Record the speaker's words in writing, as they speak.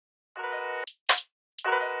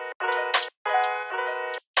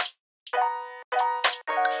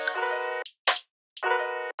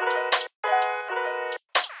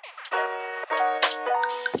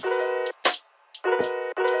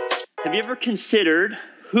Have you ever considered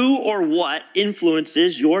who or what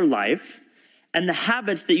influences your life and the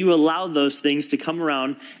habits that you allow those things to come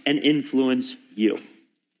around and influence you?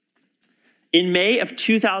 In May of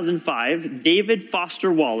 2005, David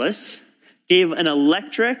Foster Wallace gave an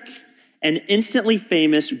electric and instantly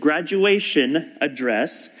famous graduation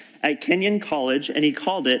address at Kenyon College, and he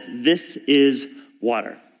called it, "This is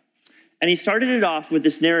Water." And he started it off with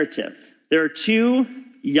this narrative. There are two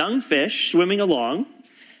young fish swimming along,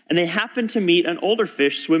 and they happen to meet an older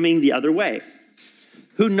fish swimming the other way,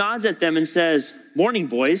 who nods at them and says, "Morning,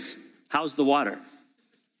 boys, how's the water?"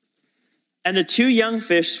 And the two young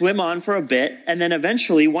fish swim on for a bit, and then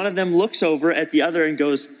eventually one of them looks over at the other and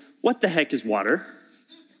goes, "What the heck is water?"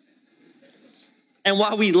 And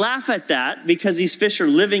while we laugh at that, because these fish are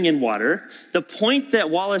living in water, the point that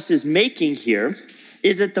Wallace is making here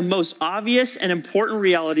is that the most obvious and important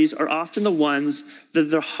realities are often the ones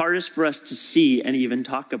that are hardest for us to see and even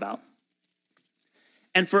talk about.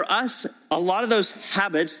 And for us, a lot of those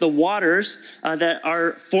habits, the waters that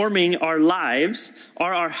are forming our lives,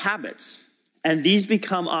 are our habits. And these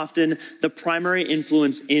become often the primary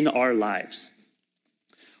influence in our lives.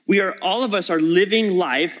 All of us are living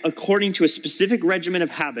life according to a specific regimen of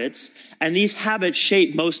habits, and these habits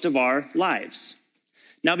shape most of our lives.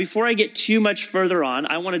 Now, before I get too much further on,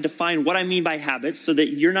 I want to define what I mean by habits so that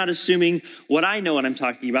you're not assuming what I know what I'm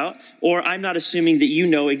talking about, or I'm not assuming that you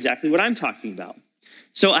know exactly what I'm talking about.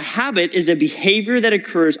 So a habit is a behavior that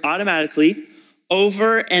occurs automatically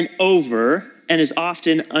over and over and is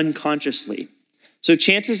often unconsciously. So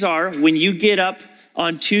chances are when you get up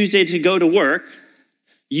on Tuesday to go to work,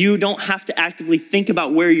 you don't have to actively think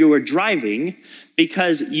about where you are driving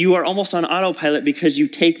because you are almost on autopilot because you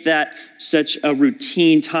take that such a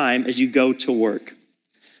routine time as you go to work.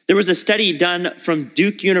 There was a study done from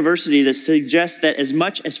Duke University that suggests that as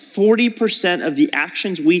much as 40% of the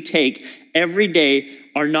actions we take every day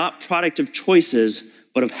are not product of choices,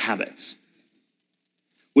 but of habits.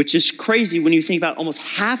 Which is crazy when you think about almost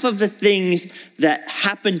half of the things that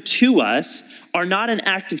happen to us are not an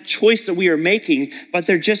active choice that we are making, but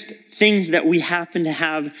they're just things that we happen to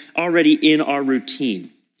have already in our routine.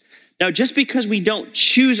 Now, just because we don't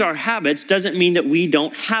choose our habits doesn't mean that we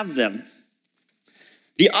don't have them.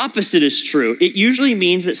 The opposite is true. It usually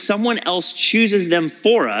means that someone else chooses them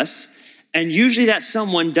for us, and usually that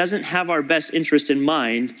someone doesn't have our best interest in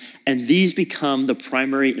mind, and these become the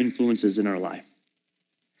primary influences in our life.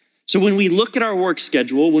 So when we look at our work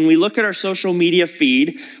schedule, when we look at our social media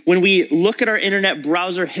feed, when we look at our internet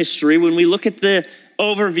browser history, when we look at the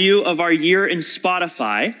overview of our year in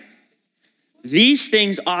Spotify, these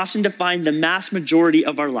things often define the mass majority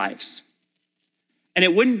of our lives. And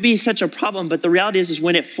it wouldn't be such a problem, but the reality is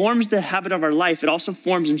when it forms the habit of our life, it also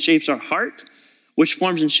forms and shapes our heart, which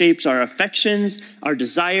forms and shapes our affections, our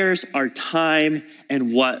desires, our time,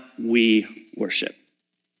 and what we worship.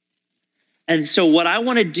 And so what I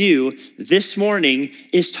want to do this morning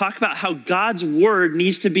is talk about how God's word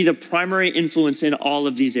needs to be the primary influence in all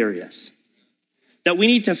of these areas. That we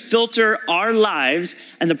need to filter our lives,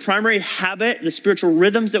 and the primary habit, the spiritual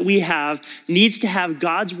rhythms that we have, needs to have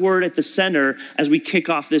God's word at the center as we kick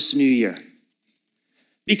off this new year.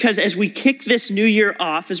 Because as we kick this new year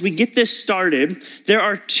off, as we get this started, there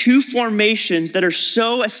are two formations that are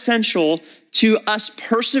so essential to us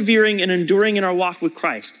persevering and enduring in our walk with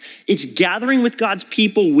Christ. It's gathering with God's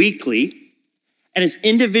people weekly, and it's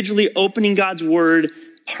individually opening God's word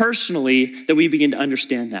personally that we begin to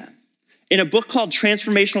understand that. In a book called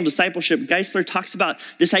Transformational Discipleship, Geisler talks about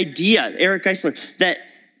this idea, Eric Geisler, that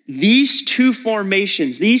these two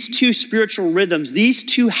formations, these two spiritual rhythms, these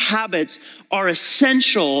two habits are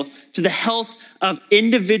essential to the health of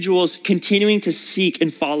individuals continuing to seek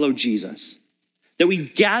and follow Jesus. That we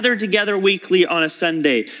gather together weekly on a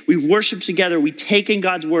Sunday, we worship together, we take in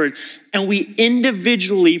God's word, and we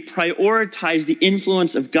individually prioritize the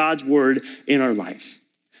influence of God's word in our life.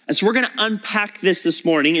 And so we're going to unpack this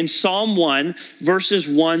morning in Psalm 1, verses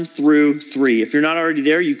 1 through 3. If you're not already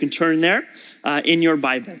there, you can turn there in your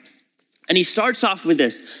Bible. And he starts off with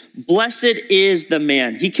this: "Blessed is the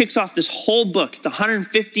man." He kicks off this whole book. It's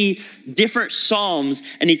 150 different Psalms,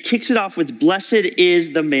 and he kicks it off with "Blessed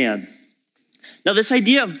is the man." Now, this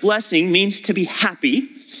idea of blessing means to be happy,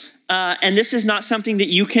 and this is not something that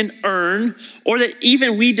you can earn or that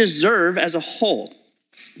even we deserve as a whole.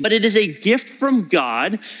 But it is a gift from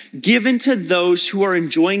God given to those who are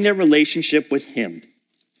enjoying their relationship with him.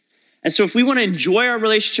 And so if we want to enjoy our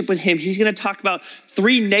relationship with him, he's going to talk about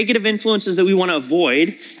 3 negative influences that we want to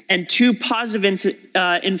avoid and 2 positive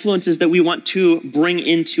influences that we want to bring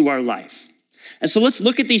into our life. And so let's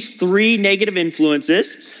look at these three negative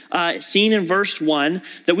influences seen in verse 1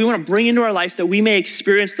 that we want to bring into our life that we may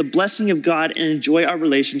experience the blessing of God and enjoy our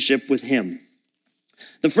relationship with him.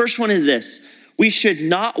 The first one is this: we should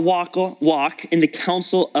not walk in the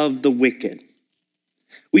counsel of the wicked.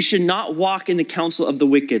 We should not walk in the counsel of the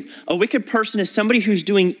wicked. A wicked person is somebody who's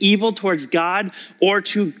doing evil towards God or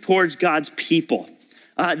towards God's people.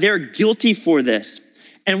 They're guilty for this.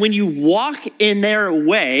 And when you walk in their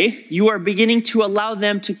way, you are beginning to allow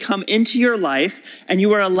them to come into your life, and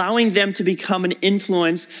you are allowing them to become an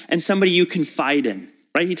influence and somebody you confide in,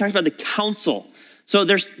 right? He talks about the counsel. So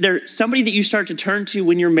there's somebody that you start to turn to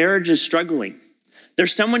when your marriage is struggling.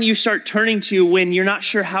 There's someone you start turning to when you're not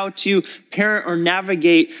sure how to parent or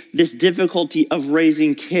navigate this difficulty of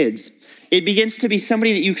raising kids. It begins to be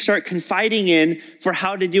somebody that you start confiding in for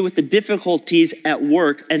how to deal with the difficulties at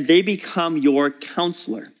work, and they become your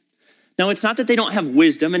counselor. Now, it's not that they don't have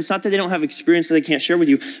wisdom, and it's not that they don't have experience that they can't share with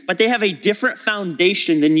you, but they have a different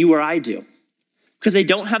foundation than you or I do, because they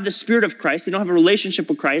don't have the Spirit of Christ, they don't have a relationship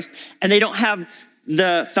with Christ, and they don't have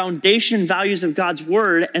the foundation values of God's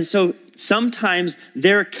word. And so sometimes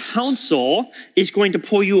their counsel is going to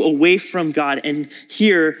pull you away from God. And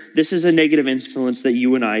here, this is a negative influence that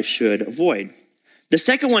you and I should avoid. The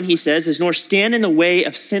second one, he says, is nor stand in the way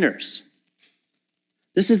of sinners.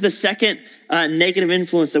 This is the second negative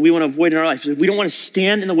influence that we want to avoid in our life. We don't want to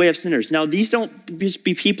stand in the way of sinners. Now, these don't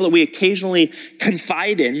be people that we occasionally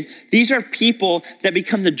confide in. These are people that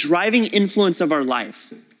become the driving influence of our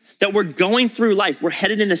life. That we're going through life, we're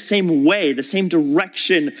headed in the same way, the same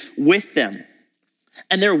direction with them.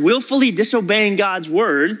 And they're willfully disobeying God's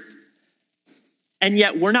word, and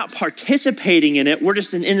yet we're not participating in it. We're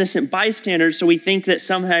just an innocent bystander, so we think that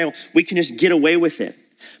somehow we can just get away with it.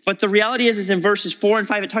 But the reality is in verses 4 and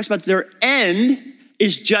 5, it talks about their end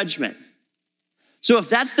is judgment. So if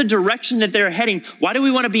that's the direction that they're heading, why do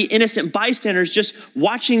we want to be innocent bystanders just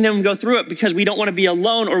watching them go through it? Because we don't want to be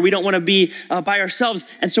alone, or we don't want to be by ourselves.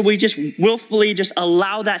 And so we just willfully just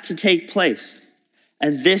allow that to take place.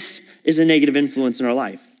 And this is a negative influence in our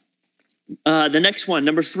life. The next one,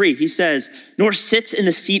 number 3, he says, nor sits in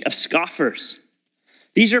the seat of scoffers.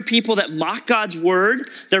 These are people that mock God's word.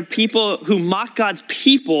 They're people who mock God's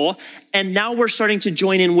people, and now we're starting to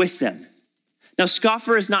join in with them. Now,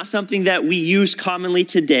 scoffer is not something that we use commonly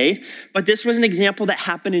today, but this was an example that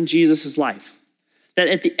happened in Jesus' life. That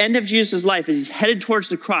at the end of Jesus' life, as he's headed towards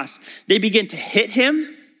the cross, they begin to hit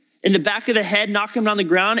him in the back of the head, knock him on the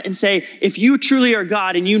ground, and say, if you truly are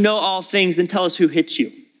God and you know all things, then tell us who hit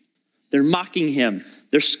you. They're mocking him.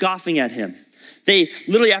 They're scoffing at him. They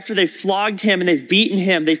literally, after they've flogged him and they've beaten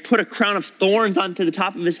him, they've put a crown of thorns onto the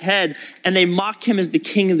top of his head, and they mock him as the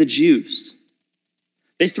king of the Jews.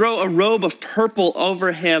 They throw a robe of purple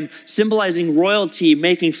over him, symbolizing royalty,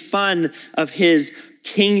 making fun of his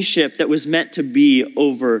kingship that was meant to be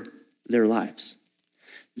over their lives.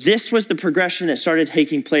 This was the progression that started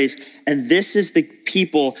taking place, and this is the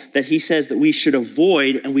people that he says that we should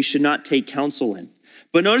avoid and we should not take counsel in.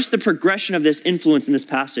 But notice the progression of this influence in this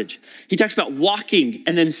passage. He talks about walking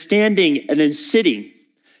and then standing and then sitting.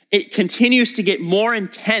 It continues to get more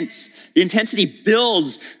intense. The intensity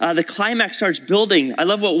builds. The climax starts building. I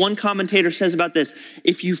love what one commentator says about this.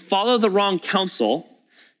 If you follow the wrong counsel,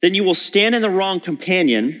 then you will stand in the wrong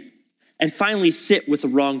companion and finally sit with the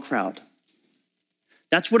wrong crowd.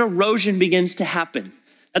 That's what erosion begins to happen.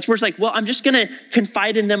 That's where it's like, well, I'm just going to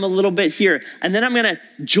confide in them a little bit here, and then I'm going to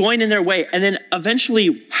join in their way. And then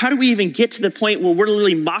eventually, how do we even get to the point where we're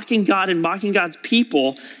literally mocking God and mocking God's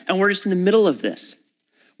people, and we're just in the middle of this?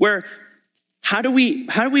 Where how do we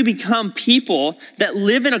become people that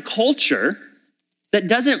live in a culture that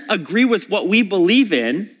doesn't agree with what we believe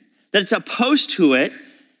in, that it's opposed to it,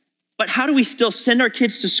 but how do we still send our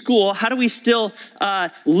kids to school? How do we still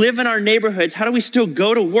live in our neighborhoods? How do we still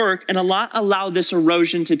go to work and allow this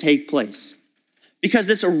erosion to take place? Because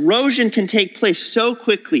this erosion can take place so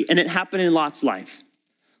quickly, and it happened in Lot's life.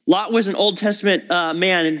 Lot was an Old Testament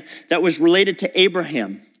man that was related to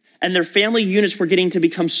Abraham. And their family units were getting to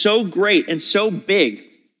become so great and so big.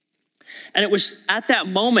 And it was at that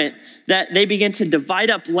moment that they began to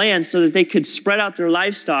divide up land so that they could spread out their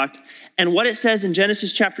livestock. And what it says in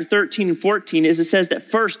Genesis chapter 13 and 14 is it says that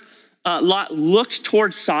first Lot looked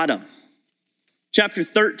towards Sodom. Chapter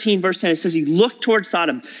 13, verse 10, it says he looked towards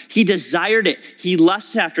Sodom. He desired it. He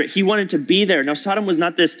lusted after it. He wanted to be there. Now, Sodom was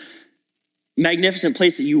not this magnificent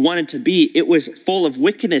place that you wanted to be. It was full of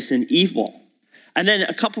wickedness and evil. And then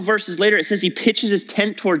a couple verses later, it says he pitches his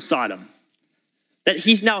tent towards Sodom. That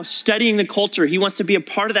he's now studying the culture. He wants to be a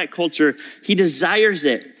part of that culture. He desires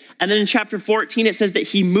it. And then in chapter 14, it says that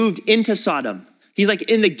he moved into Sodom. He's like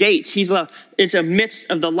in the gates. It's a midst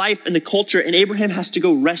of the life and the culture, and Abraham has to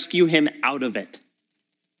go rescue him out of it.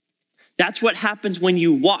 That's what happens when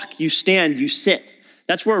you walk, you stand, you sit.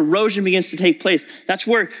 That's where erosion begins to take place. That's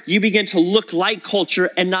where you begin to look like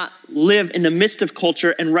culture and not live in the midst of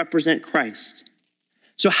culture and represent Christ.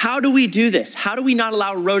 So how do we do this? How do we not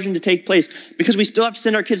allow erosion to take place? Because we still have to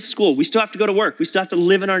send our kids to school. We still have to go to work. We still have to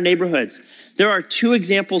live in our neighborhoods. There are two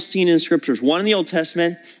examples seen in scriptures, one in the Old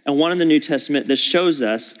Testament and one in the New Testament, that shows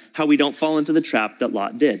us how we don't fall into the trap that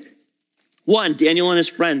Lot did. One, Daniel and his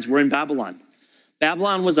friends were in Babylon.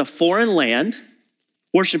 Babylon was a foreign land,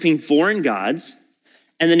 worshiping foreign gods,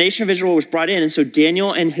 and the nation of Israel was brought in, and so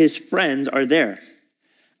Daniel and his friends are there.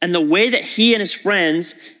 And the way that he and his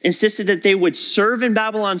friends insisted that they would serve in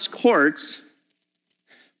Babylon's courts,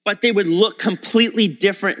 but they would look completely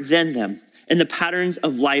different than them in the patterns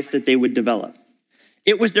of life that they would develop.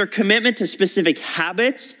 It was their commitment to specific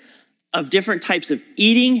habits of different types of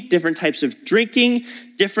eating, different types of drinking,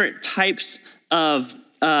 different types of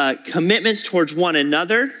commitments towards one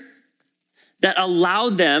another that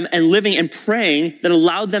allowed them, and living and praying, that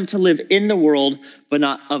allowed them to live in the world, but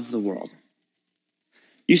not of the world.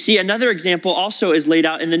 You see, another example also is laid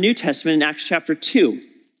out in the New Testament in Acts chapter 2,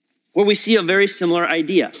 where we see a very similar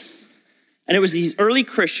idea. And it was these early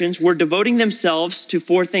Christians were devoting themselves to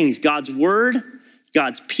four things: God's word,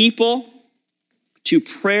 God's people, to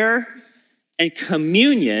prayer, and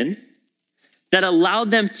communion, that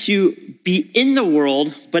allowed them to be in the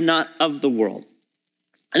world, but not of the world.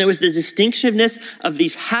 And it was the distinctiveness of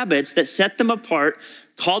these habits that set them apart,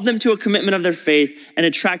 called them to a commitment of their faith, and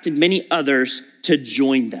attracted many others to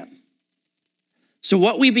join them. So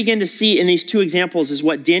what we begin to see in these two examples is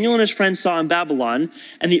what Daniel and his friends saw in Babylon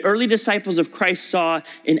and the early disciples of Christ saw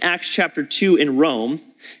in Acts chapter 2 in Rome,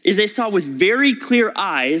 is they saw with very clear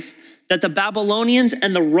eyes that the Babylonians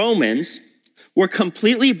and the Romans were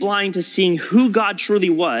completely blind to seeing who God truly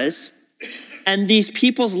was, and these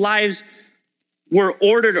people's lives were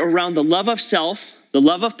ordered around the love of self, the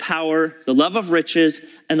love of power, the love of riches,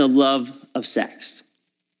 and the love of sex.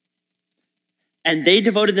 And they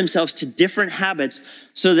devoted themselves to different habits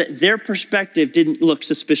so that their perspective didn't look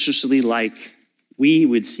suspiciously like we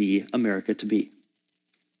would see America to be.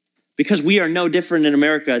 Because we are no different in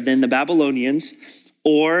America than the Babylonians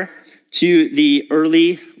or to the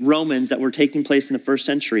early Romans that were taking place in the first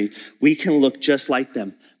century. We can look just like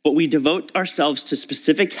them. But we devote ourselves to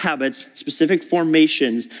specific habits, specific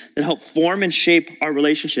formations that help form and shape our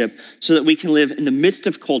relationship so that we can live in the midst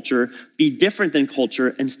of culture, be different than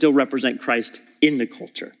culture, and still represent Christ in the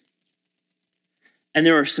culture. And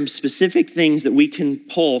there are some specific things that we can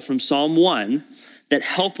pull from Psalm 1 that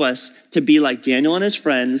help us to be like Daniel and his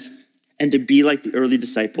friends and to be like the early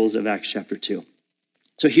disciples of Acts chapter 2.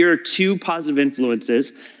 So here are two positive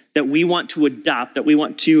influences that we want to adopt, that we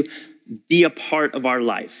want to be a part of our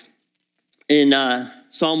life. In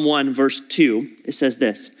Psalm 1, verse 2, it says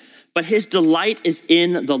this: "But his delight is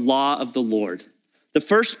in the law of the Lord." The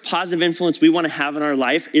first positive influence we want to have in our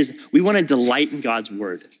life is we want to delight in God's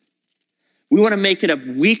word. We want to make it a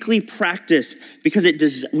weekly practice because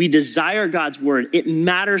we desire God's word. It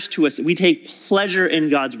matters to us. We take pleasure in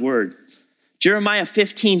God's word. Jeremiah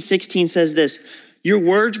 15:16 says this: "Your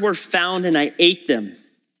words were found and I ate them,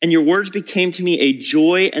 and your words became to me a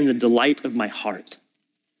joy and the delight of my heart."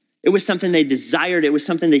 It was something they desired. It was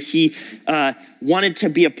something that he wanted to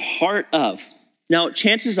be a part of. Now,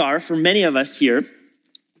 chances are, for many of us here,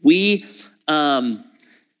 we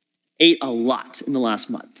ate a lot in the last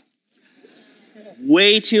month.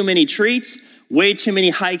 Way too many treats, way too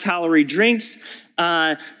many high-calorie drinks,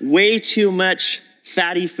 way too much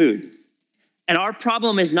fatty food. And our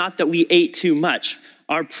problem is not that we ate too much.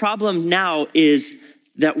 Our problem now is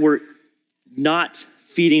that we're not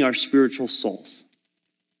feeding our spiritual souls.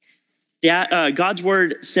 God's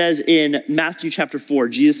word says in Matthew chapter 4,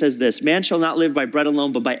 Jesus says this: "Man shall not live by bread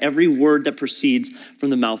alone, but by every word that proceeds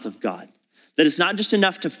from the mouth of God." That it's not just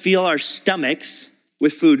enough to fill our stomachs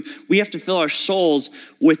with food. We have to fill our souls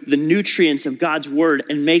with the nutrients of God's word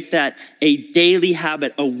and make that a daily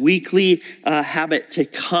habit, a weekly habit to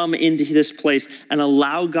come into this place and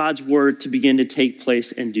allow God's word to begin to take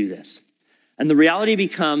place and do this. And the reality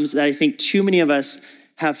becomes that I think too many of us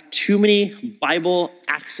have too many Bible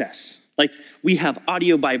access. Like, we have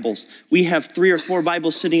audio Bibles. We have 3 or 4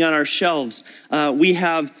 Bibles sitting on our shelves. We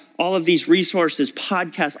have all of these resources,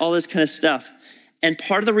 podcasts, all this kind of stuff. And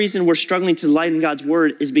part of the reason we're struggling to delight in God's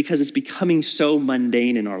word is because it's becoming so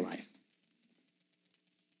mundane in our life.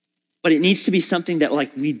 But it needs to be something that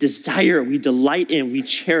we desire, we delight in, we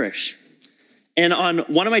cherish. And on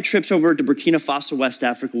one of my trips over to Burkina Faso, West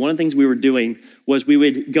Africa, one of the things we were doing was we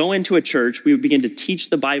would go into a church, we would begin to teach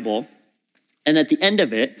the Bible, and at the end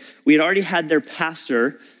of it, we had already had their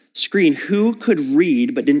pastor screen who could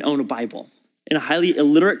read but didn't own a Bible. In a highly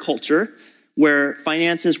illiterate culture where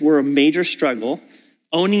finances were a major struggle,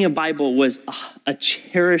 owning a Bible was a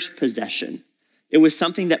cherished possession. It was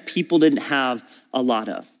something that people didn't have a lot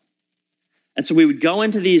of. And so we would go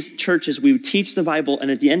into these churches, we would teach the Bible,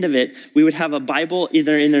 and at the end of it, we would have a Bible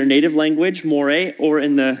either in their native language, Moray, or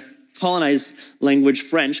in the colonized language,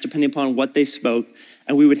 French, depending upon what they spoke,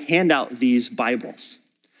 and we would hand out these Bibles.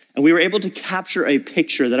 And we were able to capture a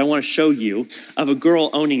picture that I want to show you of a girl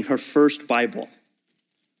owning her first Bible.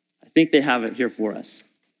 I think they have it here for us.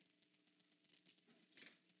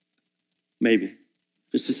 Maybe.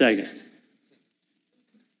 Just a second.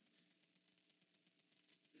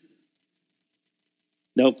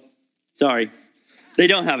 Nope. Sorry. They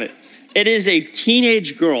don't have it. It is a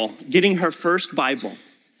teenage girl getting her first Bible.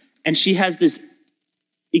 And she has this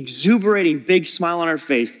exuberating big smile on her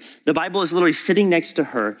face. The Bible is literally sitting next to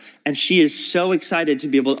her. And she is so excited to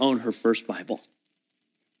be able to own her first Bible.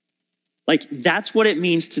 Like, that's what it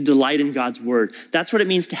means to delight in God's word. That's what it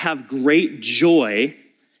means to have great joy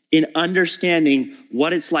in understanding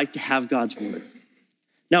what it's like to have God's word.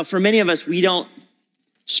 Now, for many of us, we don't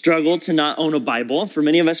struggle to not own a Bible. For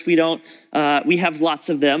many of us, we have lots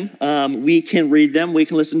of them. We can read them. We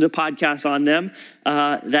can listen to podcasts on them.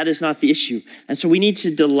 That is not the issue. And so we need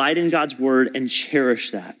to delight in God's word and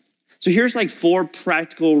cherish that. So here's like 4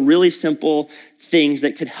 practical, really simple things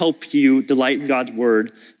that could help you delight in God's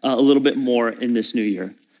word a little bit more in this new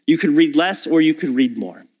year. You could read less or you could read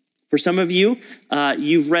more. For some of you,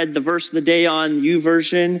 you've read the verse of the day on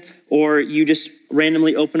YouVersion, or you just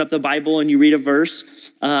randomly open up the Bible and you read a verse,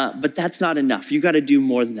 but that's not enough. You got to do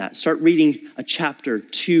more than that. Start reading a chapter,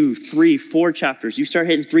 2, 3, 4 chapters. You start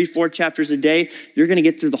hitting 3, 4 chapters a day, you're going to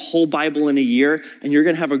get through the whole Bible in a year, and you're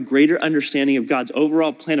going to have a greater understanding of God's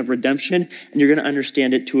overall plan of redemption, and you're going to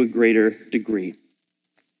understand it to a greater degree.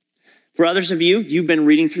 For others of you, you've been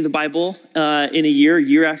reading through the Bible in a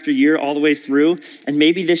year after year, all the way through. And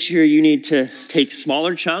maybe this year you need to take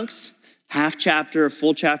smaller chunks, half chapter, a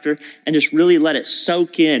full chapter, and just really let it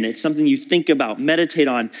soak in. It's something you think about, meditate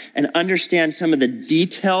on, and understand some of the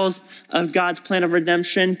details of God's plan of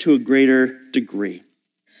redemption to a greater degree.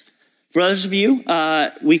 For others of you,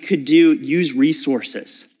 we could use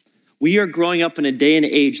resources. We are growing up in a day and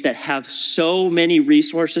age that have so many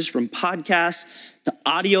resources, from podcasts to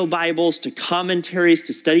audio Bibles, to commentaries,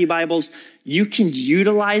 to study Bibles. You can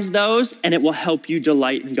utilize those, and it will help you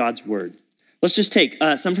delight in God's word. Let's just take,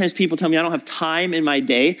 sometimes people tell me I don't have time in my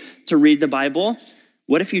day to read the Bible.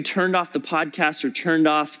 What if you turned off the podcast or turned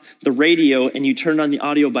off the radio and you turned on the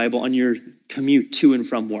audio Bible on your commute to and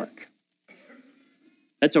from work?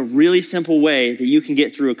 That's a really simple way that you can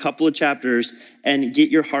get through a couple of chapters and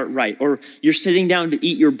get your heart right. Or you're sitting down to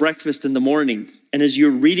eat your breakfast in the morning, and as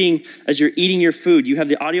you're eating your food, you have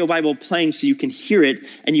the audio Bible playing so you can hear it,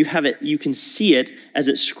 and you can see it as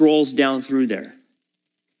it scrolls down through there.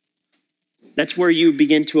 That's where you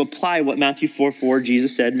begin to apply what Matthew 4:4,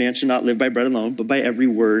 Jesus said, man shall not live by bread alone, but by every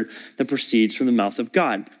word that proceeds from the mouth of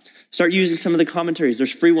God. Start using some of the commentaries.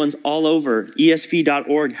 There's free ones all over.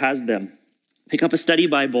 ESV.org has them. Pick up a study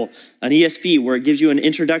Bible, an ESV, where it gives you an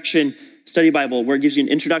introduction, study Bible, where it gives you an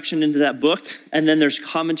introduction into that book, and then there's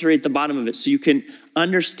commentary at the bottom of it, so you can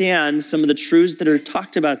understand some of the truths that are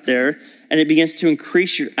talked about there, and it begins to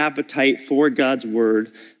increase your appetite for God's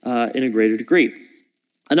word in a greater degree.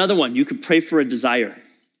 Another one, you could pray for a desire. It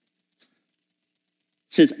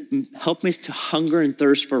says, help me to hunger and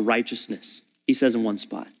thirst for righteousness, he says in one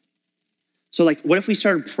spot. So what if we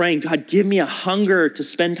started praying, God, give me a hunger to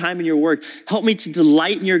spend time in your word. Help me to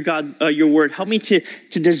delight in your word. Help me to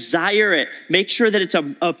desire it. Make sure that it's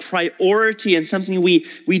a priority and something we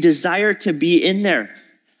desire to be in there.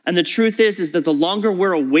 And the truth is that the longer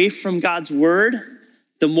we're away from God's word,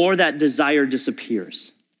 the more that desire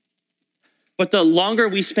disappears. But the longer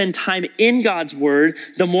we spend time in God's word,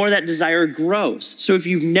 the more that desire grows. So if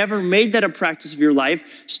you've never made that a practice of your life,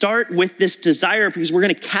 start with this desire, because we're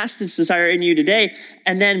going to cast this desire in you today,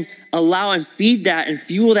 and then allow and feed that and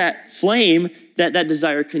fuel that flame that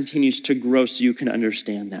desire continues to grow so you can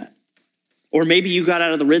understand that. Or maybe you got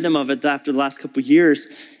out of the rhythm of it after the last couple of years,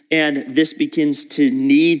 and this begins to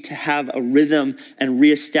need to have a rhythm and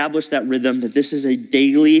reestablish that rhythm, that this is a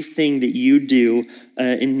daily thing that you do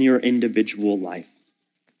in your individual life.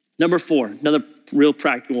 Number 4, another real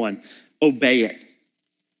practical one, obey it.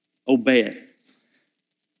 Obey it.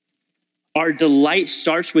 Our delight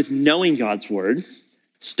starts with knowing God's word,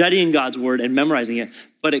 studying God's word, and memorizing it.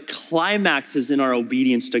 but it climaxes in our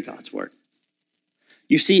obedience to God's word.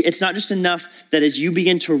 You see, it's not just enough that as you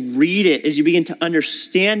begin to read it, as you begin to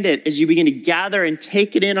understand it, as you begin to gather and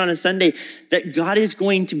take it in on a Sunday, that God is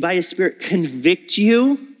going to, by his Spirit, convict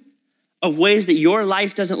you of ways that your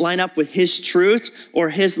life doesn't line up with his truth,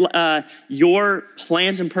 or your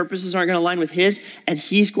plans and purposes aren't going to align with his, and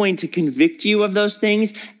he's going to convict you of those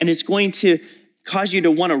things, and it's going to cause you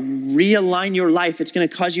to want to realign your life. It's going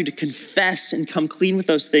to cause you to confess and come clean with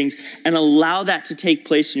those things and allow that to take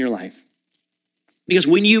place in your life. Because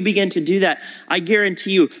when you begin to do that, I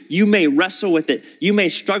guarantee you, you may wrestle with it. You may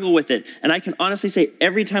struggle with it. And I can honestly say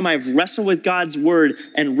every time I've wrestled with God's word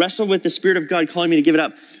and wrestled with the Spirit of God calling me to give it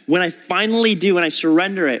up, when I finally do and I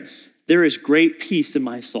surrender it, there is great peace in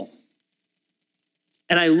my soul.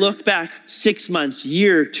 And I look back 6 months,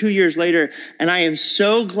 year, 2 years later, and I am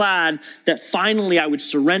so glad that finally I would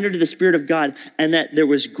surrender to the Spirit of God and that there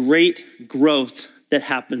was great growth that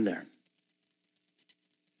happened there.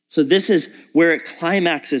 So this is where it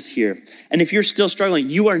climaxes here. And if you're still struggling,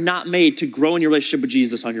 you are not made to grow in your relationship with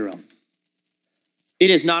Jesus on your own. It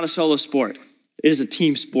is not a solo sport. It is a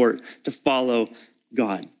team sport to follow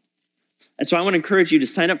God. And so I want to encourage you to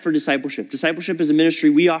sign up for discipleship. Discipleship is a ministry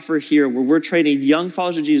we offer here where we're training young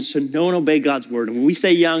followers of Jesus to know and obey God's word. And when we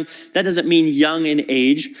say young, that doesn't mean young in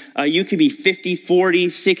age. You could be 50, 40,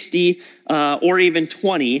 60, or even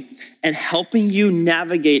 20, and helping you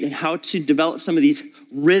navigate and how to develop some of these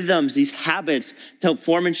rhythms, these habits to help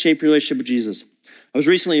form and shape your relationship with Jesus. I was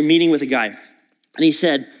recently meeting with a guy, and he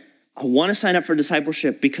said, I want to sign up for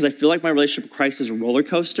discipleship because I feel like my relationship with Christ is a roller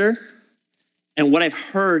coaster. And what I've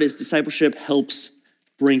heard is discipleship helps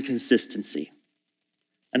bring consistency.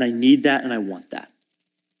 And I need that and I want that.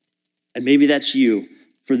 And maybe that's you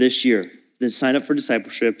for this year, that sign up for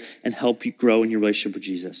discipleship and help you grow in your relationship with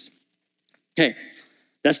Jesus. Okay,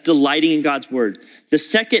 that's delighting in God's word. The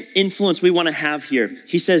second influence we want to have here,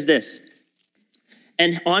 he says this,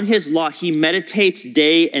 and on his law, he meditates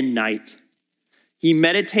day and night. He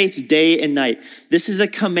meditates day and night. This is a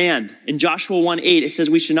command. In Joshua 1:8, it says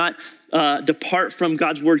we should not depart from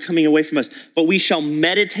God's word coming away from us, but we shall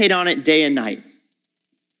meditate on it day and night.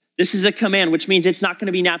 This is a command, which means it's not going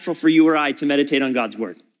to be natural for you or I to meditate on God's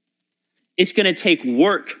word. It's going to take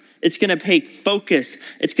work. It's going to take focus.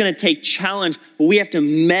 It's going to take challenge, but we have to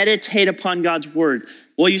meditate upon God's word.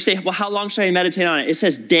 Well, you say, well, how long should I meditate on it? It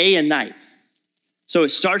says day and night. So it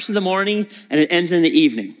starts in the morning and it ends in the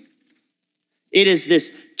evening. It is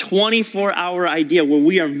this 24-hour idea where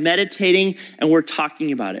we are meditating and we're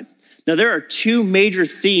talking about it. Now, there are two major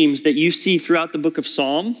themes that you see throughout the book of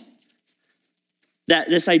Psalms that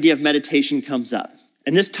this idea of meditation comes up.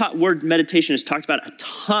 And this word meditation is talked about a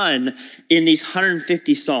ton in these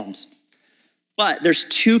 150 Psalms. But there's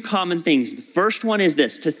two common things. The first one is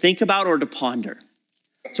this, to think about or to ponder.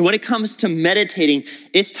 So when it comes to meditating,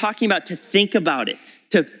 it's talking about to think about it,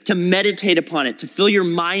 to meditate upon it, to fill your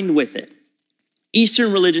mind with it.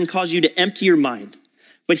 Eastern religion calls you to empty your mind.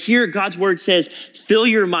 But here God's word says, fill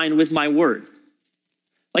your mind with my word.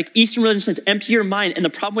 Like Eastern religion says, empty your mind. And the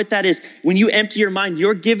problem with that is when you empty your mind,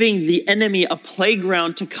 you're giving the enemy a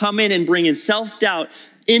playground to come in and bring in self-doubt,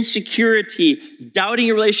 insecurity, doubting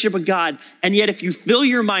your relationship with God. And yet if you fill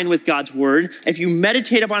your mind with God's word, if you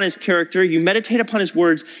meditate upon his character, you meditate upon his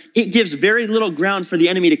words, it gives very little ground for the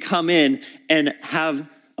enemy to come in and have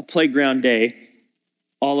a playground day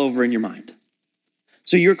all over in your mind.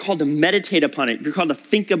 So you're called to meditate upon it. You're called to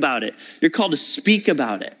think about it. You're called to speak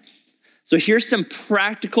about it. So here's some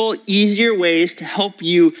practical, easier ways to help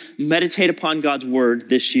you meditate upon God's word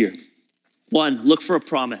this year. One, look for a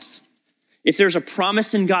promise. If there's a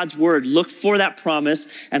promise in God's word, look for that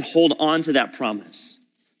promise and hold on to that promise.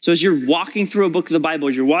 So as you're walking through a book of the Bible,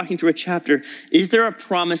 as you're walking through a chapter, is there a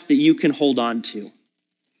promise that you can hold on to?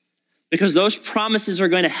 Because those promises are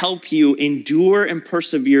going to help you endure and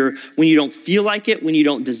persevere when you don't feel like it, when you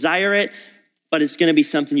don't desire it, but it's going to be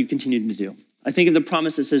something you continue to do. I think of the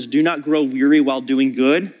promise that says, do not grow weary while doing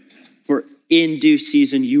good, for in due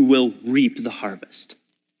season you will reap the harvest.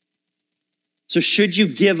 So should you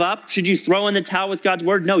give up? Should you throw in the towel with God's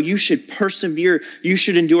word? No, you should persevere. You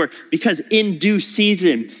should endure, because in due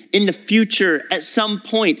season, in the future, at some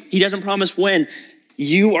point, he doesn't promise when,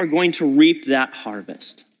 you are going to reap that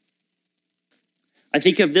harvest. I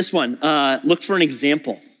think of this one. Look for an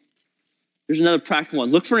example. Here's another practical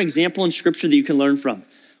one. Look for an example in scripture that you can learn from.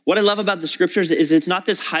 What I love about the scriptures is it's not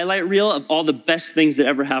this highlight reel of all the best things that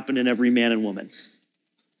ever happened in every man and woman.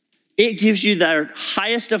 It gives you their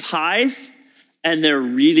highest of highs and their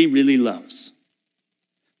really, really lows.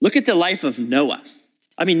 Look at the life of Noah.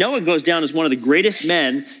 I mean, Noah goes down as one of the greatest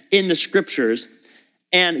men in the scriptures.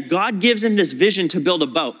 And God gives him this vision to build a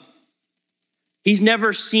boat. He's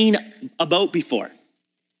never seen a boat before.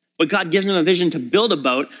 But God gives him a vision to build a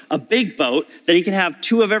boat, a big boat, that he can have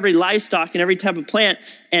 2 of every livestock and every type of plant,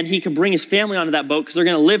 and he can bring his family onto that boat because they're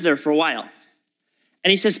going to live there for a while.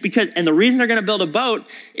 And he says, and the reason they're going to build a boat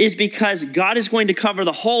is because God is going to cover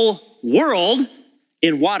the whole world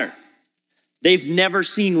in water. They've never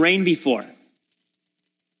seen rain before.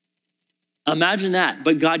 Imagine that.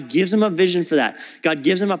 But God gives him a vision for that. God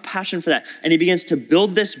gives him a passion for that. And he begins to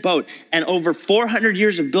build this boat. And over 400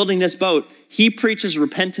 years of building this boat, he preaches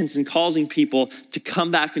repentance and causing people to come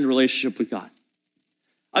back into relationship with God.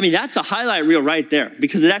 I mean, that's a highlight reel right there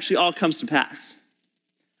because it actually all comes to pass.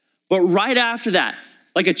 But right after that,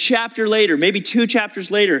 like a chapter later, maybe 2 chapters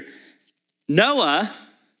later, Noah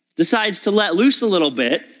decides to let loose a little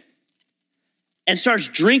bit and starts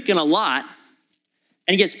drinking a lot.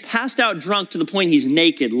 And he gets passed out drunk to the point he's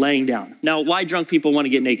naked, laying down. Now, why drunk people want to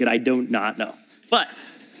get naked, I do not know. But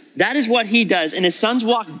that is what he does. And his sons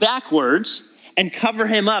walk backwards and cover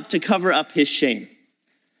him up to cover up his shame.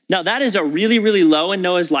 Now, that is a really, really low in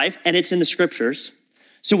Noah's life, and it's in the scriptures.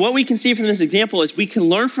 So what we can see from this example is we can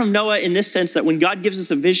learn from Noah in this sense that when God gives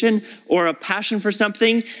us a vision or a passion for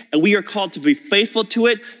something, and we are called to be faithful to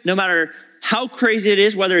it, no matter how crazy it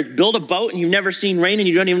is, whether it's build a boat and you've never seen rain and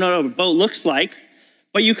you don't even know what a boat looks like.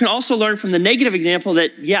 But you can also learn from the negative example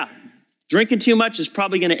that, yeah, drinking too much is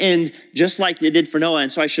probably going to end just like it did for Noah.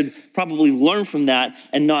 And so I should probably learn from that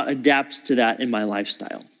and not adapt to that in my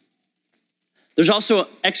lifestyle. There's also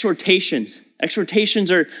exhortations.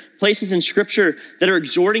 Exhortations are places in scripture that are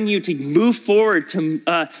exhorting you to move forward,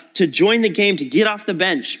 to join the game, to get off the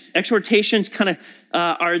bench. Exhortations kind of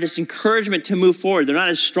are this encouragement to move forward. They're not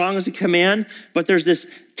as strong as a command, but there's this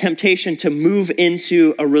temptation to move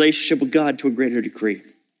into a relationship with God to a greater degree.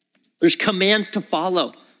 There's commands to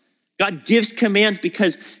follow. God gives commands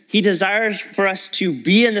because he desires for us to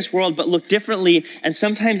be in this world but look differently, and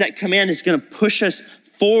sometimes that command is going to push us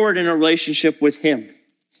forward in a relationship with him.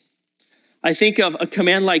 I think of a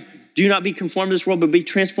command like, do not be conformed to this world, but be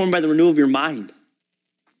transformed by the renewal of your mind.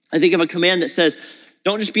 I think of a command that says,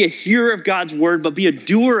 don't just be a hearer of God's word, but be a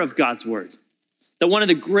doer of God's word. That one of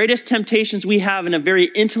the greatest temptations we have in a very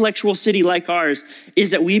intellectual city like ours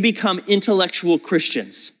is that we become intellectual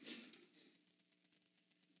Christians.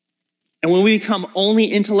 And when we become only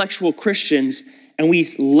intellectual Christians and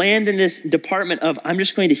we land in this department of, I'm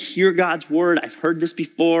just going to hear God's word, I've heard this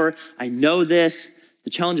before, I know this,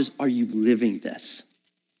 the challenge is, are you living this?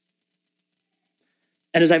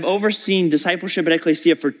 And as I've overseen discipleship at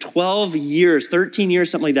Ecclesia for 12 years, 13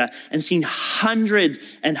 years, something like that, and seen hundreds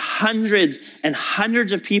and hundreds and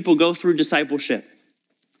hundreds of people go through discipleship,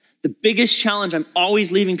 the biggest challenge I'm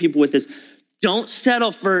always leaving people with is, don't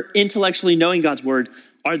settle for intellectually knowing God's word.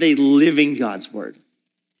 Are they living God's word?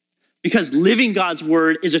 Because living God's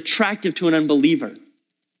word is attractive to an unbeliever.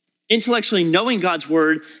 Intellectually knowing God's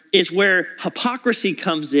word is where hypocrisy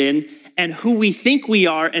comes in, and who we think we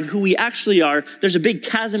are and who we actually are, there's a big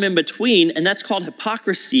chasm in between, and that's called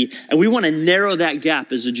hypocrisy. And we want to narrow that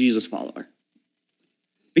gap as a Jesus follower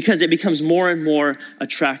because it becomes more and more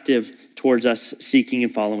attractive towards us seeking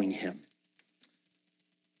and following him.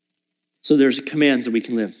 So there's commands that we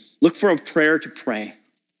can live. Look for a prayer to pray.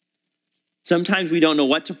 Sometimes we don't know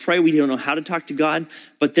what to pray. We don't know how to talk to God,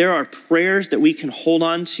 but there are prayers that we can hold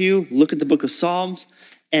on to. Look at the book of Psalms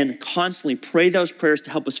and constantly pray those prayers to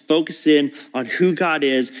help us focus in on who God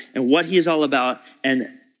is and what he is all about and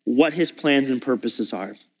what his plans and purposes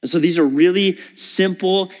are. And so these are really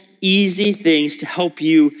simple, easy things to help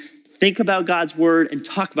you think about God's word and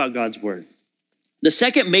talk about God's word. The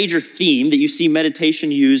second major theme that you see meditation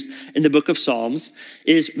used in the book of Psalms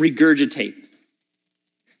is regurgitate.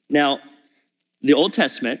 Now, the Old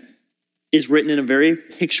Testament is written in a very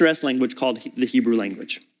picturesque language called the Hebrew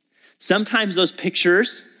language. Sometimes those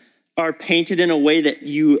pictures are painted in a way that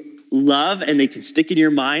you love and they can stick in your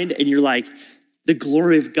mind and you're like, the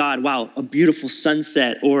glory of God, wow, a beautiful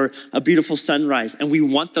sunset or a beautiful sunrise. And we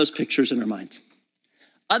want those pictures in our minds.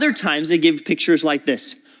 Other times they give pictures like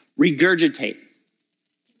this, regurgitate.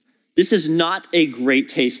 This is not a great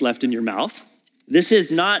taste left in your mouth. This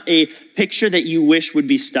is not a picture that you wish would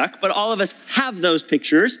be stuck, but all of us have those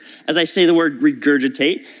pictures, as I say the word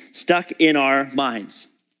regurgitate, stuck in our minds.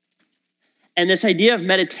 And this idea of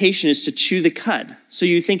meditation is to chew the cud. So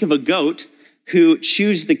you think of a goat who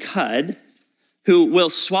chews the cud, who will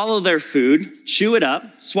swallow their food, chew it up,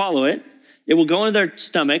 swallow it. It will go into their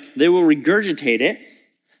stomach. They will regurgitate it.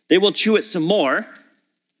 They will chew it some more.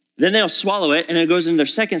 Then they'll swallow it, and it goes into their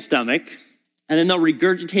second stomach. And then they'll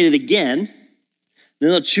regurgitate it again. Then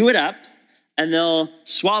they'll chew it up. and they'll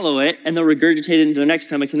swallow it, and they'll regurgitate it into their next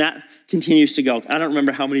stomach, and that continues to go. I don't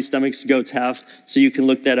remember how many stomachs goats have, so you can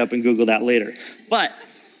look that up and Google that later. But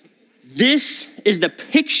this is the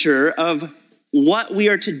picture of what we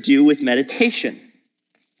are to do with meditation.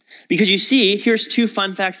 Because you see, here's 2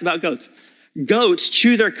 fun facts about goats. Goats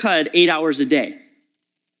chew their cud 8 hours a day.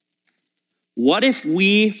 What if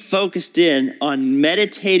we focused in on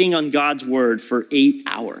meditating on God's word for 8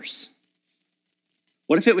 hours?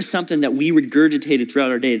 What if it was something that we regurgitated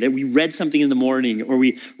throughout our day, that we read something in the morning, or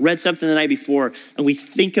we read something the night before, and we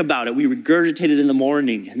think about it, we regurgitate it in the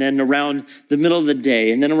morning, and then around the middle of the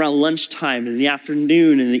day, and then around lunchtime, and in the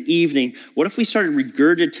afternoon, and in the evening? What if we started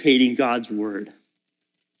regurgitating God's word?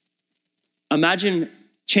 Imagine,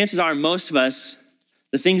 chances are most of us,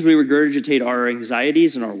 the things we regurgitate are our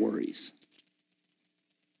anxieties and our worries.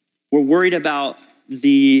 We're worried about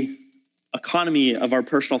the economy of our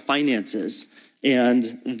personal finances and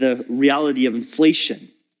the reality of inflation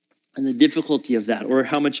and the difficulty of that, or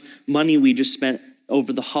how much money we just spent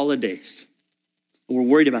over the holidays. We're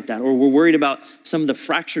worried about that, or we're worried about some of the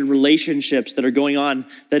fractured relationships that are going on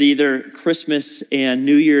that either Christmas and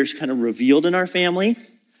New Year's kind of revealed in our family,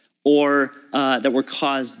 or that were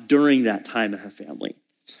caused during that time in our family.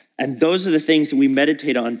 And those are the things that we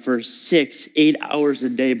meditate on for 6-8 hours a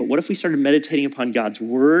day. But what if we started meditating upon God's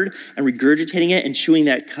word and regurgitating it and chewing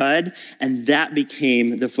that cud, and that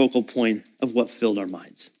became the focal point of what filled our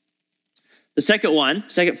minds? The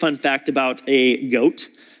second fun fact about a goat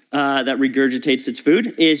that regurgitates its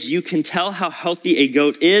food is you can tell how healthy a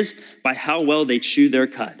goat is by how well they chew their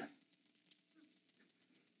cud.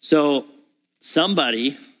 So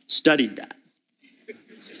somebody studied that.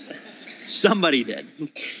 Somebody did.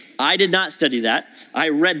 I did not study that. I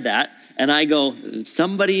read that, and I go,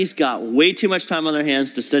 somebody's got way too much time on their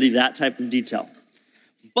hands to study that type of detail.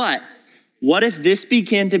 But what if this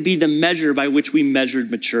began to be the measure by which we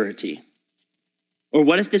measured maturity? Or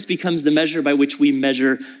what if this becomes the measure by which we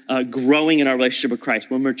measure growing in our relationship with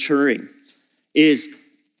Christ? We're maturing. Is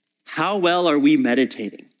how well are we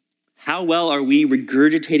meditating? How well are we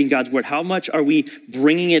regurgitating God's word? How much are we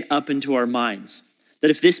bringing it up into our minds? That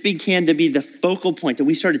if this began to be the focal point, that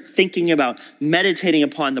we started thinking about meditating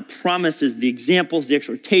upon the promises, the examples, the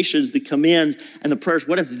exhortations, the commands, and the prayers,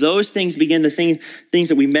 what if those things begin to things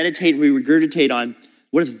that we meditate and we regurgitate on,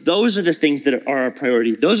 what if those are the things that are our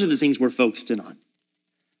priority? Those are the things we're focused in on.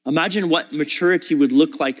 Imagine what maturity would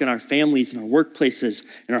look like in our families, in our workplaces,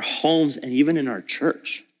 in our homes, and even in our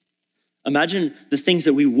church. Imagine the things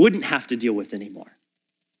that we wouldn't have to deal with anymore.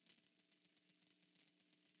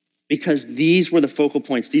 Because these were the focal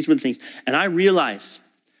points, these were the things. And I realize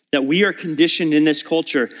that we are conditioned in this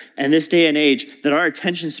culture and this day and age that our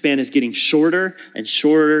attention span is getting shorter and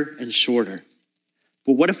shorter and shorter.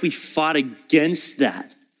 But what if we fought against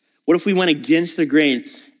that? What if we went against the grain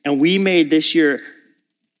and we made this year,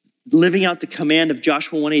 living out the command of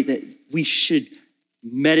Joshua 1:8, that we should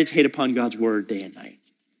meditate upon God's word day and night?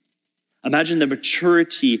 Imagine the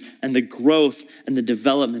maturity and the growth and the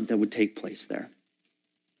development that would take place there.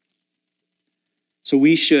 So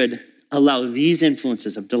we should allow these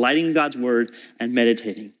influences of delighting in God's word and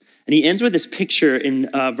meditating. And he ends with this picture in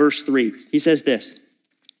verse 3. He says this,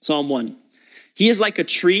 Psalm 1. He is like a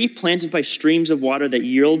tree planted by streams of water that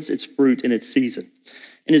yields its fruit in its season,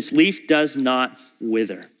 and its leaf does not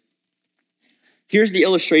wither. Here's the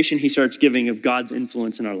illustration he starts giving of God's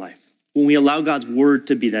influence in our life, when we allow God's word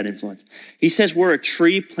to be that influence. He says we're a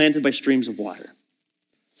tree planted by streams of water.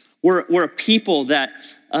 We're a people that...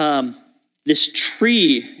 this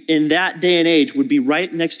tree in that day and age would be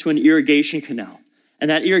right next to an irrigation canal. And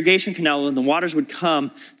that irrigation canal, when the waters would come,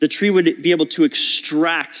 the tree would be able to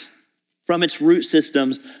extract from its root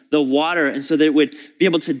systems the water, and so that it would be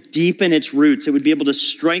able to deepen its roots. It would be able to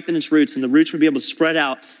strengthen its roots, and the roots would be able to spread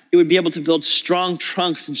out. It would be able to build strong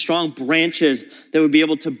trunks and strong branches that would be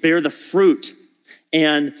able to bear the fruit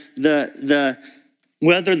and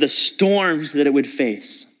weather the storms that it would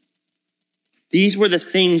face. These were the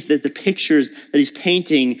things that the pictures that he's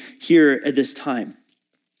painting here at this time.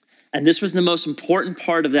 And this was the most important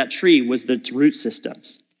part of that tree, was the root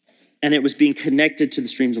systems. And it was being connected to the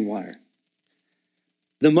streams of water.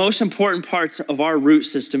 The most important parts of our root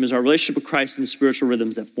system is our relationship with Christ and the spiritual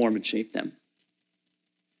rhythms that form and shape them.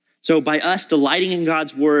 So by us delighting in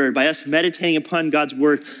God's word, by us meditating upon God's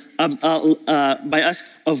word, by us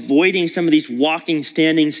avoiding some of these walking,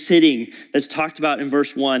 standing, sitting that's talked about in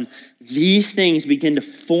verse 1, these things begin to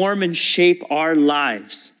form and shape our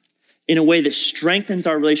lives in a way that strengthens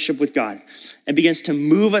our relationship with God and begins to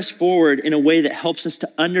move us forward in a way that helps us to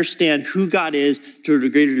understand who God is to a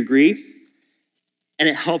greater degree, and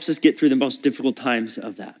it helps us get through the most difficult times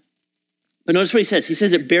of that. But notice what he says. He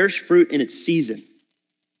says it bears fruit in its season.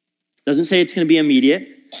 Doesn't say it's going to be immediate,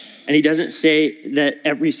 and he doesn't say that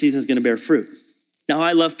every season is going to bear fruit. Now,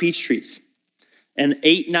 I love peach trees. And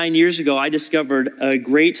 8-9 years ago, I discovered a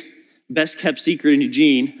great best-kept secret in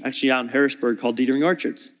Eugene, actually out in Harrisburg, called Dietering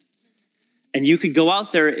Orchards. And you could go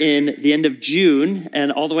out there in the end of June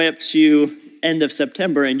and all the way up to end of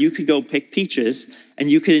September, and you could go pick peaches,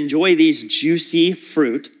 and you could enjoy these juicy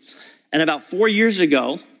fruit. And about 4 years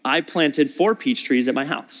ago, I planted 4 peach trees at my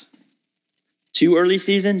house. 2 early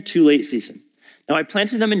season, 2 late season. Now, I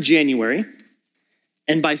planted them in January,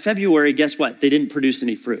 and by February, guess what? They didn't produce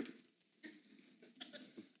any fruit.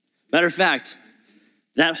 Matter of fact,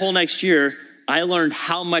 that whole next year, I learned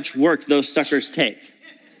how much work those suckers take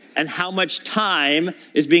and how much time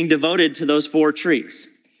is being devoted to those 4 trees.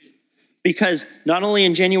 Because not only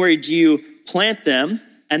in January do you plant them,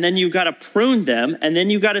 and then you've got to prune them, and then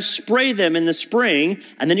you've got to spray them in the spring,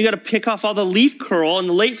 and then you got to pick off all the leaf curl in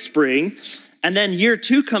the late spring, and then year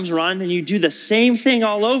 2 comes around, and you do the same thing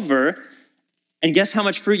all over, and guess how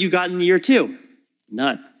much fruit you got in year 2?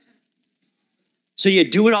 None. So you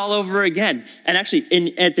do it all over again. And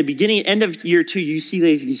actually, at the beginning, end of year 2, you see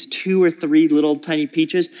these 2 or 3 little tiny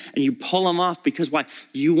peaches, and you pull them off because why?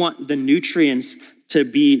 You want the nutrients to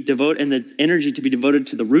be devoted and the energy to be devoted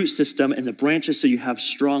to the root system and the branches so you have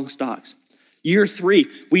strong stalks. Year 3,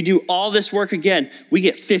 we do all this work again. We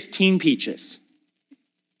get 15 peaches.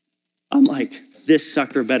 I'm like, this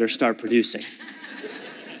sucker better start producing.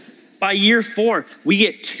 By year 4, we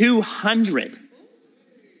get 200.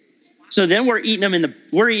 So then we're eating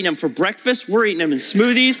them for breakfast. We're eating them in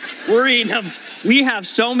smoothies. We're eating them. We have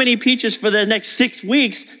so many peaches for the next 6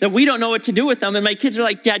 weeks that we don't know what to do with them. And my kids are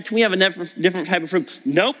like, Dad, can we have a different type of fruit?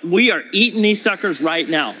 Nope, we are eating these suckers right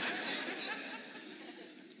now.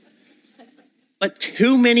 But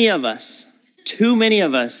too many of us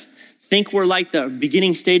think we're like the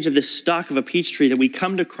beginning stage of this stalk of a peach tree, that we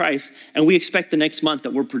come to Christ and we expect the next month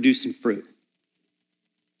that we're producing fruit.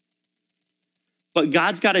 But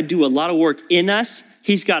God's got to do a lot of work in us.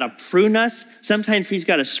 He's got to prune us. Sometimes he's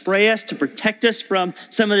got to spray us to protect us from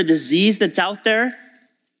some of the disease that's out there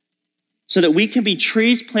so that we can be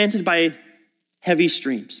trees planted by heavy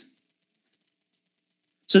streams.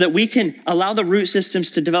 So that we can allow the root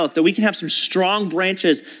systems to develop, that we can have some strong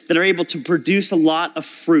branches that are able to produce a lot of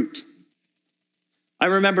fruit. I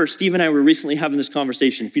remember Steve and I were recently having this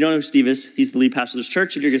conversation. If you don't know who Steve is, he's the lead pastor of this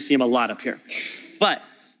church, and you're going to see him a lot up here. But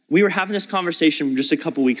we were having this conversation just a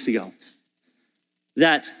couple weeks ago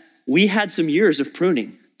that we had some years of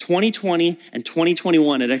pruning. 2020 and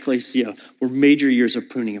 2021 at Ecclesia were major years of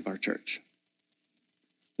pruning of our church.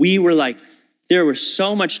 We were like, there was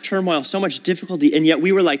so much turmoil, so much difficulty, and yet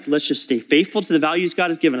we were like, let's just stay faithful to the values God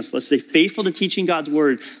has given us. Let's stay faithful to teaching God's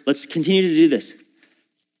word. Let's continue to do this.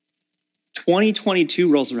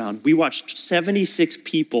 2022 rolls around. We watched 76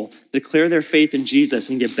 people declare their faith in Jesus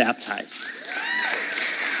and get baptized.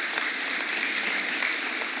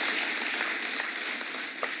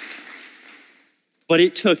 But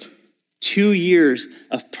it took 2 years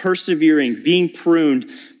of persevering, being pruned,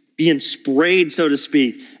 being sprayed, so to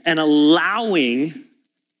speak, and allowing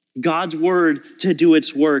God's word to do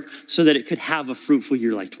its work so that it could have a fruitful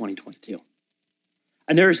year like 2022.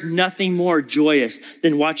 And there is nothing more joyous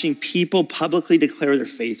than watching people publicly declare their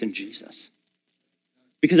faith in Jesus.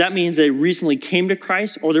 Because that means they recently came to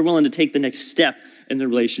Christ or they're willing to take the next step in their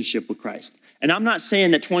relationship with Christ. And I'm not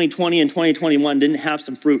saying that 2020 and 2021 didn't have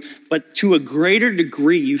some fruit, but to a greater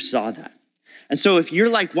degree, you saw that. And so if you're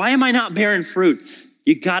like, why am I not bearing fruit?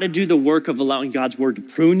 You got to do the work of allowing God's word to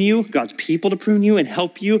prune you, God's people to prune you and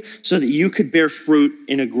help you so that you could bear fruit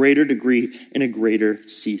in a greater degree, in a greater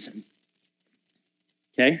season.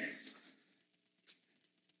 Okay?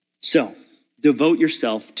 So devote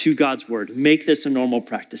yourself to God's word. Make this a normal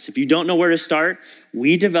practice. If you don't know where to start,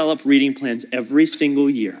 we develop reading plans every single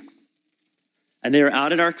year. And they are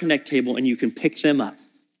out at our Connect table, and you can pick them up.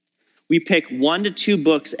 We pick 1 to 2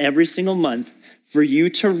 books every single month for you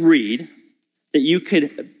to read that you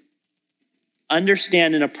could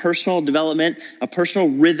understand in a personal development, a personal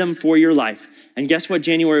rhythm for your life. And guess what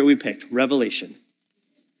January we picked? Revelation.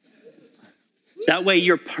 That way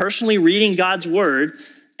you're personally reading God's word,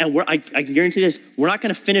 and I can guarantee this, we're not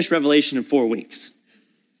going to finish Revelation in 4 weeks,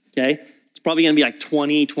 okay? It's probably going to be like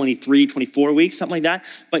 20, 23, 24 weeks, something like that.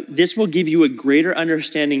 But this will give you a greater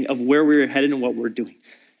understanding of where we're headed and what we're doing.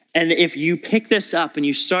 And if you pick this up and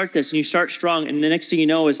you start this and you start strong, and the next thing you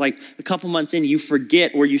know is like a couple months in, you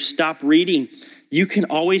forget or you stop reading, you can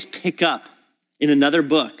always pick up in another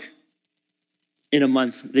book in a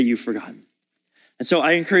month that you've forgotten. And so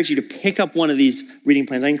I encourage you to pick up one of these reading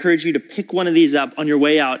plans. I encourage you to pick one of these up on your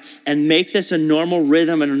way out and make this a normal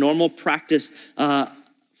rhythm and a normal practice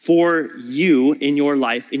for you in your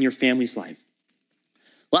life, in your family's life.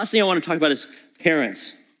 Last thing I want to talk about is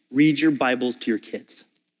parents. Read your Bibles to your kids.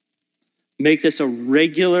 Make this a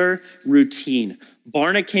regular routine.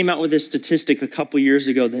 Barna came out with a statistic a couple years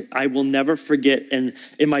ago that I will never forget. And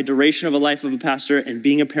in my duration of a life of a pastor and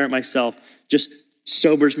being a parent myself, just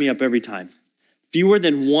sobers me up every time. Fewer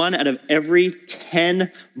than 1 out of every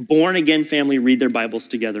 10 born-again family read their Bibles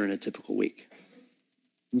together in a typical week.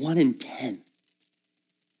 1 in 10.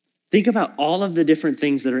 Think about all of the different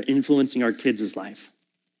things that are influencing our kids' life.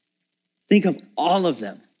 Think of all of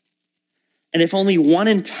them. And if only 1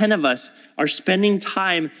 in 10 of us are spending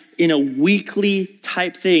time in a weekly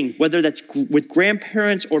type thing, whether that's with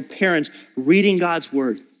grandparents or parents, reading God's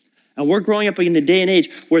word. And we're growing up in a day and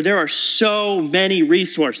age where there are so many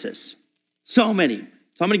resources. So many.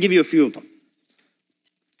 So I'm going to give you a few of them.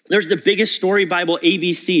 There's the biggest story Bible,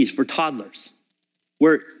 ABCs, for toddlers,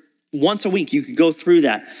 where once a week you could go through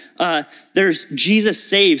that. There's Jesus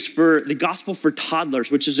Saves for the Gospel for Toddlers,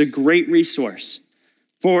 which is a great resource.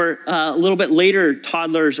 For a little bit later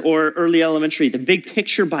toddlers or early elementary, the Big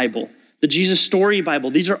Picture Bible, the Jesus Story Bible.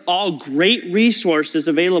 These are all great resources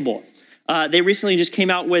available. They recently just came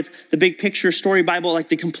out with the Big Picture Story Bible, like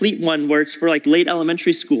the complete one, where it's for like late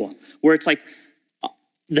elementary school, where it's like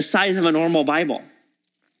the size of a normal Bible.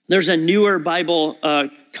 There's a newer Bible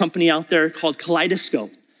company out there called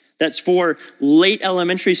Kaleidoscope that's for late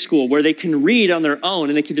elementary school, where they can read on their own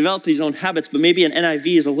and they can develop these own habits, but maybe an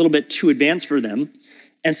NIV is a little bit too advanced for them.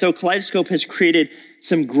 And so Kaleidoscope has created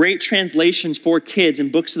some great translations for kids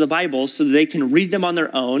in books of the Bible so that they can read them on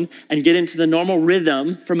their own and get into the normal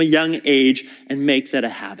rhythm from a young age and make that a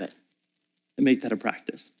habit and make that a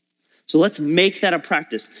practice. So let's make that a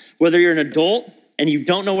practice. Whether you're an adult and you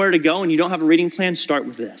don't know where to go and you don't have a reading plan, start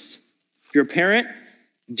with this. If you're a parent,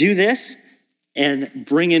 do this and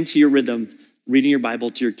bring into your rhythm reading your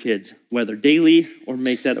Bible to your kids, whether daily or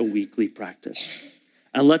make that a weekly practice.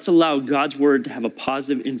 And let's allow God's word to have a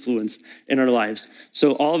positive influence in our lives.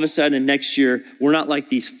 So all of a sudden next year, we're not like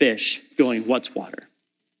these fish going, what's water?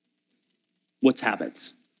 What's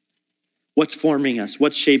habits? What's forming us?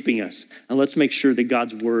 What's shaping us? And let's make sure that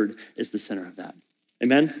God's word is the center of that.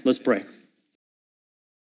 Amen? Let's pray.